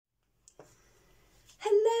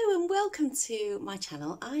and welcome to my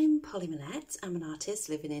channel. I'm Polly Manette. I'm an artist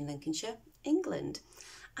living in Lincolnshire, England,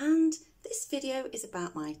 and this video is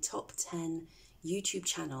about my top 10 YouTube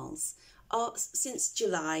channels since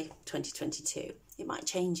July 2022. It might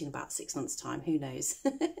change in about 6 months' time, who knows.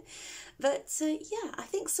 But yeah, I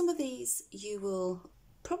think some of these you will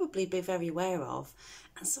probably be very aware of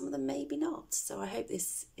and some of them maybe not, so I hope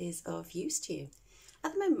this is of use to you.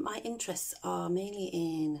 At the moment my interests are mainly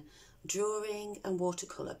in drawing and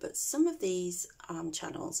watercolour, but some of these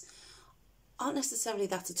channels aren't necessarily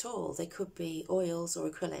that at all. They could be oils or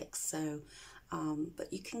acrylics, so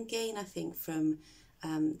but you can gain, I think, from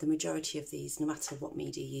the majority of these no matter what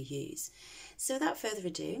media you use. So without further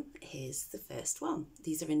ado, here's the first one.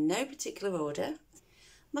 These are in no particular order.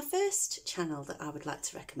 My first channel that I would like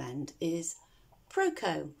to recommend is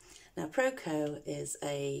Proco. Now Proco is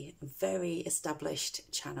a very established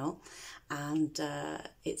channel, and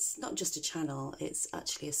it's not just a channel, it's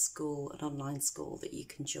actually a school, an online school that you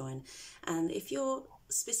can join. And if you're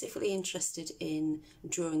specifically interested in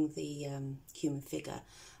drawing the human figure,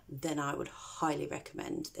 then I would highly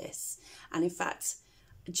recommend this. And in fact,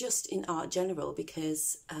 just in art general,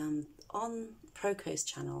 because on Proco's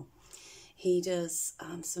channel, he does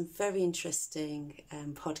some very interesting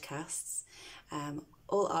podcasts,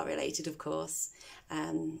 all art related, of course,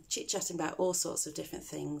 chit-chatting about all sorts of different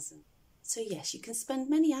things. So yes, you can spend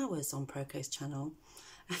many hours on Proco's channel.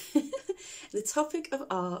 The topic of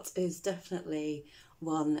art is definitely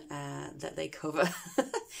one that they cover.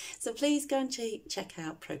 So please go and check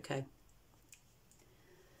out Proco.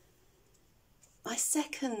 My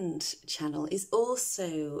second channel is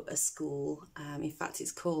also a school. In fact,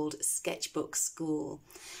 it's called Sketchbook School.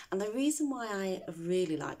 And the reason why I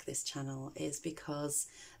really like this channel is because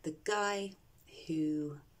the guy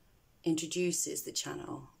who introduces the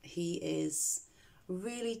channel, he is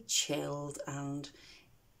really chilled, and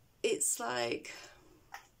it's like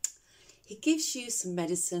he gives you some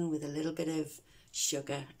medicine with a little bit of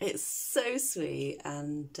sugar. It's so sweet,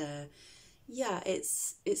 and yeah,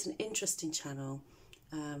 it's an interesting channel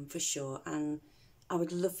for sure, and I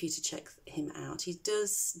would love for you to check him out. He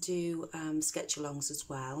does do sketch-alongs as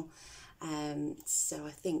well, so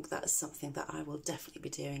I think that's something that I will definitely be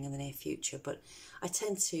doing in the near future. But I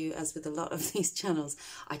tend to, as with a lot of these channels,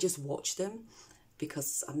 I just watch them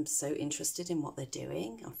because I'm so interested in what they're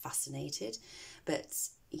doing. I'm fascinated. But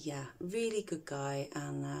yeah, really good guy,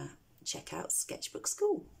 and check out Sketchbook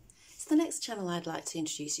School. So the next channel I'd like to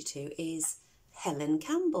introduce you to is Helen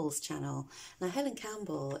Campbell's channel. Now Helen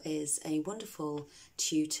Campbell is a wonderful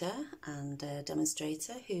tutor and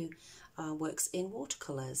demonstrator who works in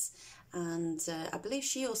watercolours, and I believe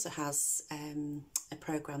she also has a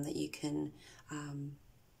program that you can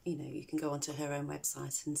you can go onto her own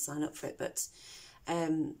website and sign up for it, but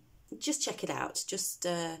just check it out. Just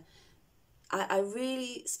I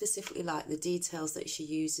really specifically like the details that she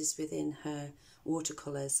uses within her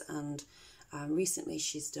watercolours, and recently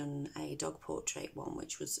she's done a dog portrait one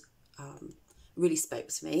which was really spoke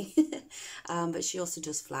to me. But she also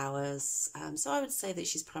does flowers, so I would say that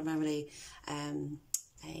she's primarily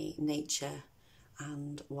a nature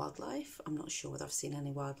and wildlife. I'm not sure whether I've seen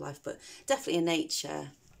any wildlife, but definitely a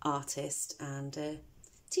nature artist and a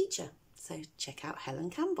teacher. So check out Helen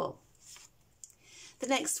Campbell. The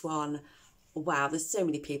next one, wow, there's so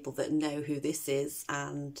many people that know who this is,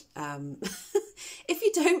 and if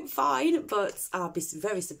you don't, fine, but I'll be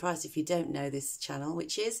very surprised if you don't know this channel,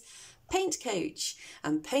 which is Paint Coach.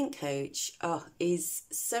 And Paint Coach is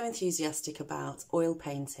so enthusiastic about oil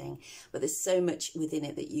painting, but there's so much within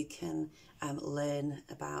it that you can learn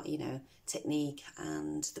about, technique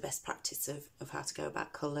and the best practice of how to go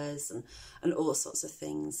about colours and all sorts of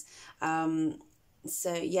things.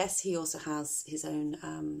 So yes, he also has his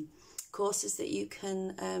own courses that you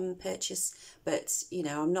can purchase, but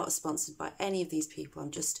I'm not sponsored by any of these people.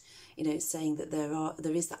 I'm just saying that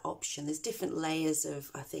there is that option. There's different layers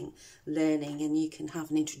of, I think, learning, and you can have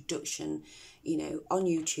an introduction on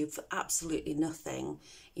YouTube for absolutely nothing,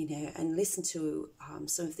 and listen to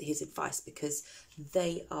some of his advice, because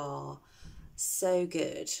they are so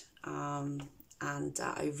good, and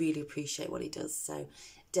I really appreciate what he does. So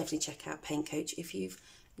definitely check out Paint Coach if you've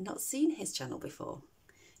not seen his channel before.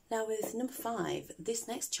 Now with number 5, this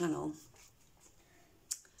next channel,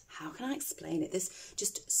 how can I explain it? There's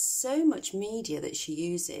just so much media that she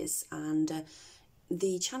uses, and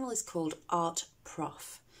the channel is called Art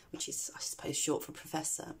Prof, which is, I suppose, short for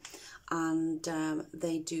professor. And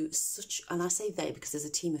they do such, and I say they because there's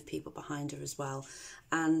a team of people behind her as well,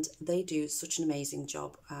 and they do such an amazing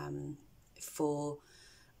job for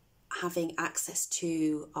having access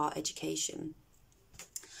to art education.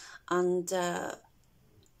 And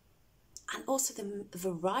And also the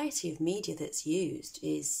variety of media that's used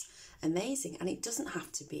is amazing. And it doesn't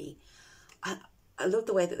have to be, I love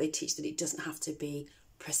the way that they teach that it doesn't have to be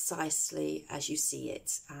precisely as you see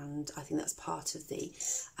it. And I think that's part of the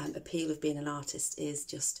appeal of being an artist, is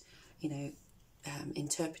just, you know,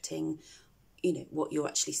 interpreting, you know, what you're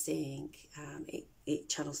actually seeing. It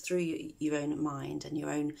channels through your own mind and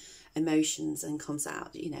your own emotions and comes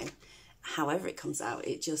out, you know, however it comes out,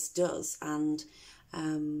 it just does. And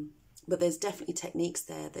but there's definitely techniques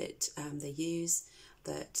there that they use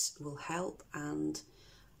that will help, and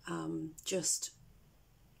just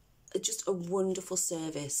a wonderful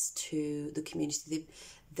service to the community.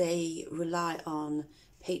 They rely on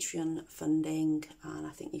Patreon funding, and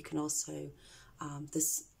I think you can also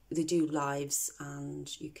they do lives and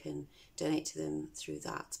you can donate to them through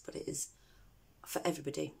that, but it is for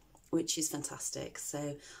everybody, which is fantastic.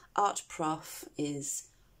 So Art Prof is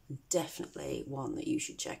definitely one that you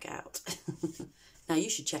should check out. Now, you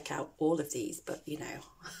should check out all of these, but you know,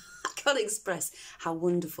 I can't express how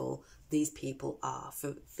wonderful these people are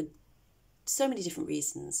for so many different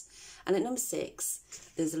reasons. And at number 6,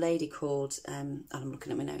 there's a lady called, and I'm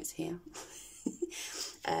looking at my notes here,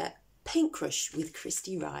 Paint Crush with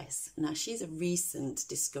Christy Rice. Now, she's a recent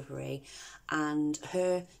discovery, and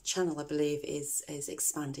her channel, I believe, is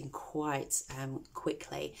expanding quite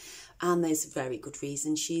quickly, and there's very good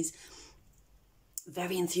reason. She's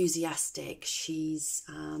very enthusiastic. She's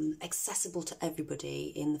accessible to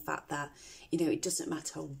everybody, in the fact that, you know, it doesn't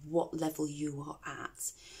matter what level you are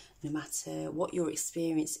at, no matter what your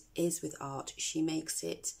experience is with art, she makes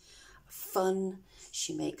it fun,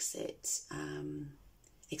 she makes it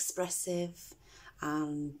expressive,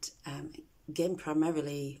 and again,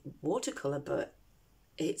 primarily watercolour, but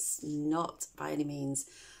it's not by any means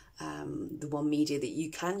the one media that you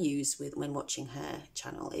can use when watching her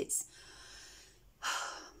channel. It's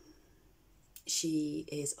she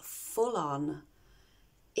is full on,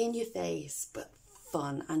 in your face, but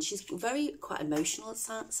fun, and she's quite emotional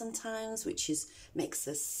sometimes, which makes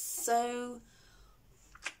her so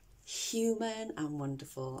human and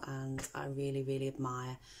wonderful, and I really, really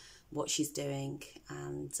admire what she's doing.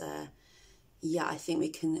 And yeah, I think we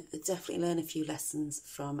can definitely learn a few lessons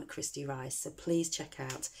from Christy Rice, so please check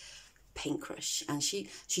out Paint Crush. And she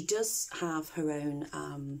does have her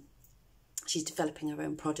own she's developing her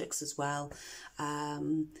own products as well,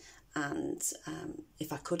 and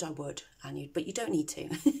if I could, I would, but you don't need to.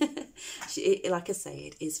 Like I say,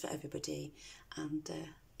 it is for everybody. And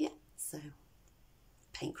yeah, so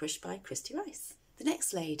Paint Crush by Christy Rice. The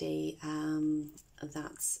next lady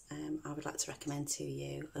that I would like to recommend to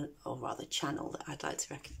you, or rather channel that I'd like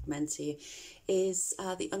to recommend to you, is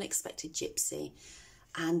The Unexpected Gypsy.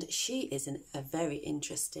 And she is a very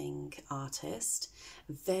interesting artist,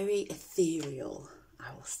 very ethereal,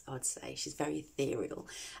 I'd say. She's very ethereal.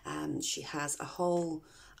 She has a whole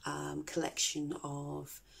collection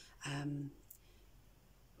of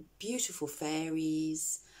beautiful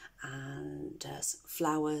fairies and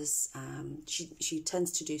flowers. She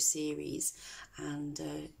tends to do series,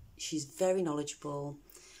 and she's very knowledgeable.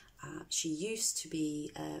 She used to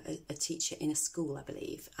be a teacher in a school, I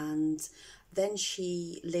believe, and then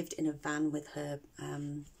she lived in a van with her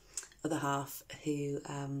other half, who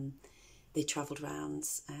they travelled around,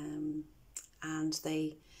 and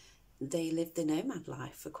they lived the nomad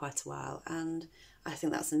life for quite a while, and I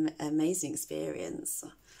think that's an amazing experience.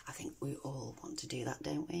 I think we all want to do that,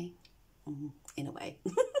 don't we? In a way.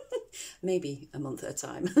 Maybe a month at a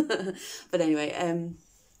time. But anyway,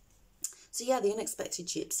 so yeah, The Unexpected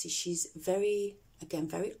Gypsy, she's very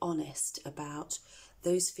honest about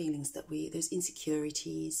those feelings those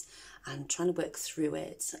insecurities, and trying to work through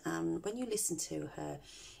it. When you listen to her,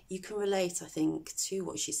 you can relate, I think, to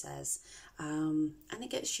what she says, and it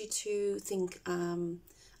gets you to think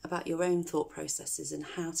about your own thought processes and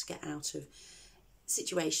how to get out of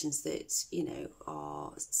situations that, you know,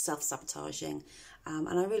 are self-sabotaging. And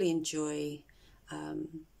I really enjoy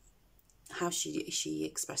how she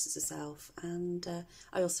expresses herself, and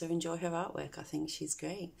I also enjoy her artwork. I think she's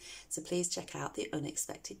great. So please check out The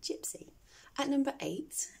Unexpected Gypsy. At number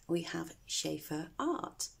 8, we have Schaefer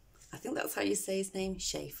Art. I think that's how you say his name,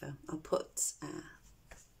 Schaefer. I'll put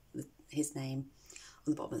his name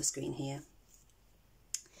on the bottom of the screen here.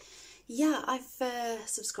 Yeah, I've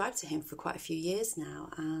subscribed to him for quite a few years now,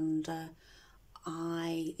 and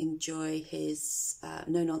I enjoy his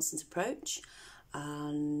no-nonsense approach,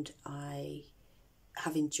 and I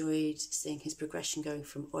have enjoyed seeing his progression going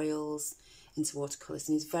from oils into watercolours,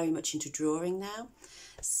 and he's very much into drawing now.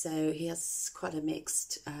 So he has quite a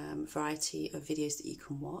mixed variety of videos that you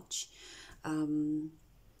can watch.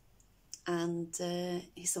 and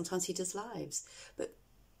sometimes he does lives, but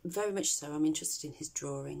very much so I'm interested in his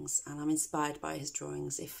drawings, and I'm inspired by his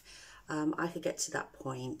drawings. If I could get to that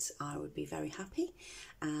point, I would be very happy.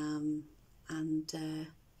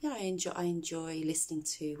 Yeah, I enjoy listening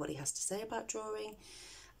to what he has to say about drawing,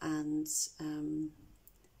 and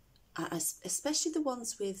especially the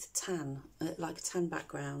ones with tan, like a tan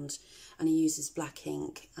background, and he uses black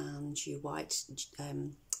ink and white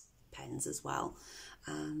pens as well,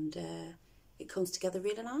 and it comes together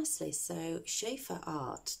really nicely. So Schaefer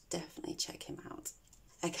Art, definitely check him out.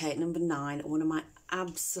 Okay, number 9, one of my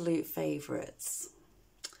absolute favourites.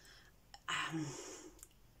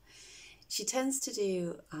 She tends to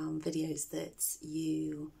do videos that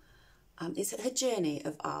you, it's her journey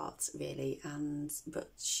of art really,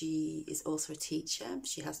 but she is also a teacher.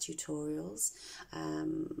 She has tutorials.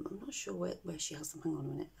 I'm not sure where she has them. Hang on a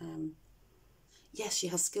minute. Yes, she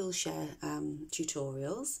has Skillshare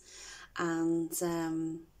tutorials, and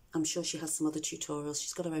I'm sure she has some other tutorials.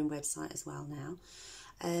 She's got her own website as well now.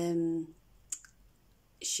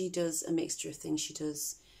 She does a mixture of things. She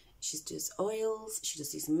does oils. She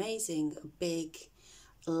does these amazing big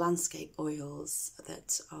landscape oils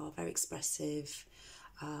that are very expressive,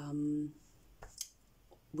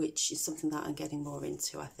 which is something that I'm getting more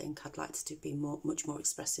into. I think I'd like to be much more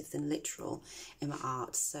expressive than literal in my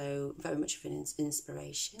art, so very much of an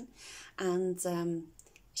inspiration. And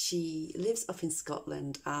she lives up in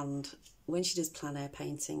Scotland, and when she does plein air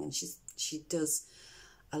painting, and she does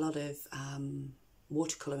a lot of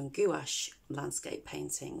watercolour and gouache landscape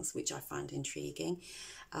paintings, which I find intriguing,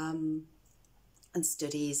 and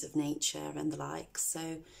studies of nature and the like.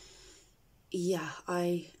 So yeah,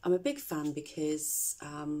 I'm a big fan because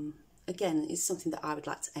again, it's something that I would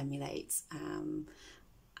like to emulate,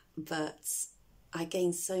 but I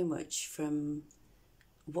gain so much from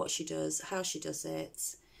what she does, how she does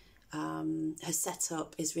it. Her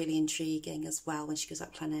setup is really intriguing as well when she goes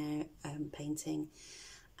out plein air painting,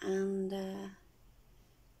 and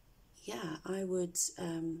yeah, I would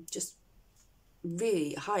just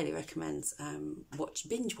really highly recommend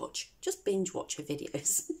binge watch her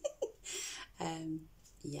videos.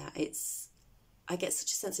 Yeah, I get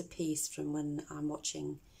such a sense of peace from when I'm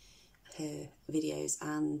watching her videos,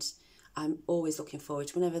 and I'm always looking forward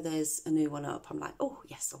to whenever there's a new one up. I'm like, oh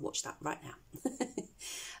yes, I'll watch that right now.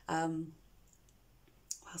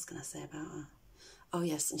 What else can I say about her? Oh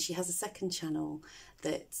yes, and she has a second channel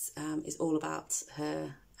that is all about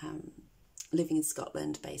her living in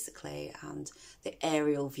Scotland basically, and the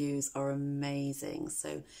aerial views are amazing.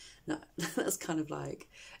 So no, that's kind of like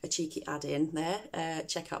a cheeky add-in there.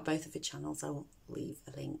 Check out both of her channels. I'll leave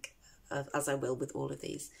a link, as I will with all of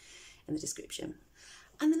these, in the description.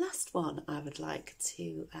 And the last one I would like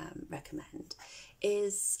to recommend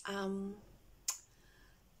is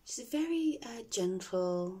she's a very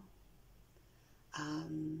gentle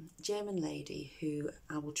German lady who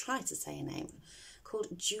I will try to say her name, called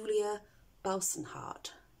Julia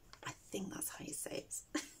Bausenhardt. I think that's how you say it.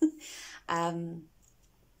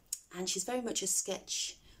 And she's very much a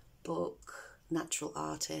sketchbook natural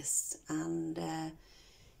artist, and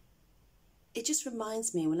it just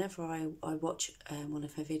reminds me whenever I watch one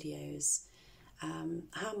of her videos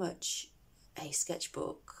how much a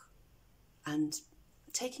sketchbook, and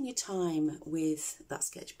taking your time with that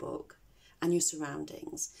sketchbook and your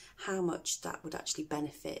surroundings, how much that would actually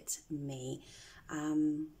benefit me.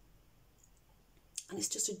 And it's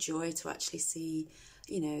just a joy to actually see,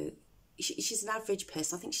 you know, she's an average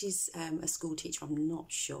person. I think she's a school teacher, I'm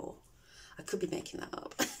not sure. I could be making that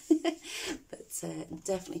up. But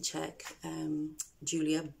definitely check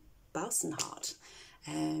Julia Bausenhardt.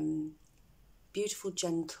 Beautiful,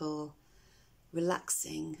 gentle,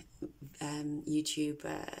 relaxing YouTube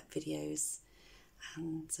videos.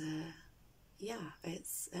 And yeah,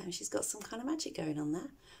 it's she's got some kind of magic going on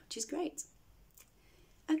there, which is great.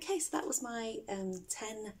 Okay, so that was my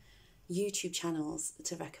 10 YouTube channels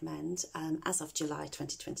to recommend as of July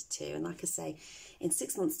 2022. And like I say, in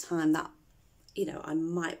 6 months' time, that, you know,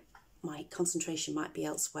 my concentration might be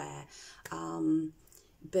elsewhere.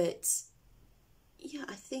 But yeah,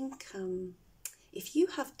 I think if you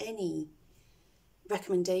have any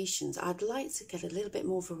recommendations, I'd like to get a little bit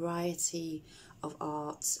more variety of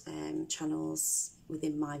art channels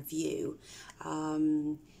within my view.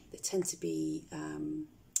 They tend to be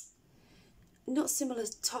not similar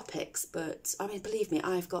topics, but I mean, believe me,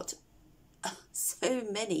 I've got so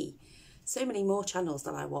many more channels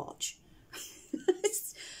that I watch.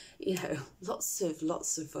 You know, lots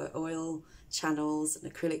of oil channels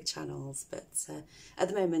and acrylic channels, but at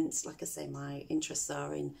the moment, like I say, my interests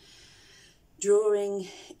are in drawing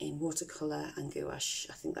in watercolour and gouache.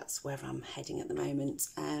 I think that's where I'm heading at the moment.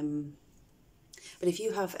 But if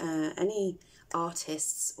you have any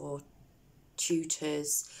artists or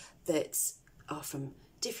tutors that are from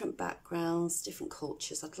different backgrounds, different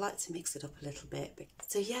cultures, I'd like to mix it up a little bit.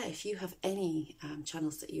 So yeah, if you have any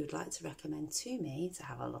channels that you would like to recommend to me to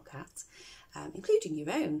have a look at, including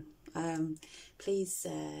your own, please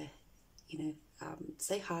say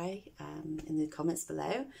hi in the comments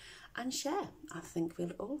below and share. I think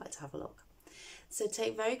we'd all like to have a look. So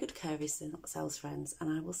take very good care of yourselves, friends, and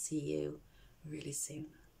I will see you really soon.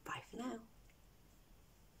 Bye for now.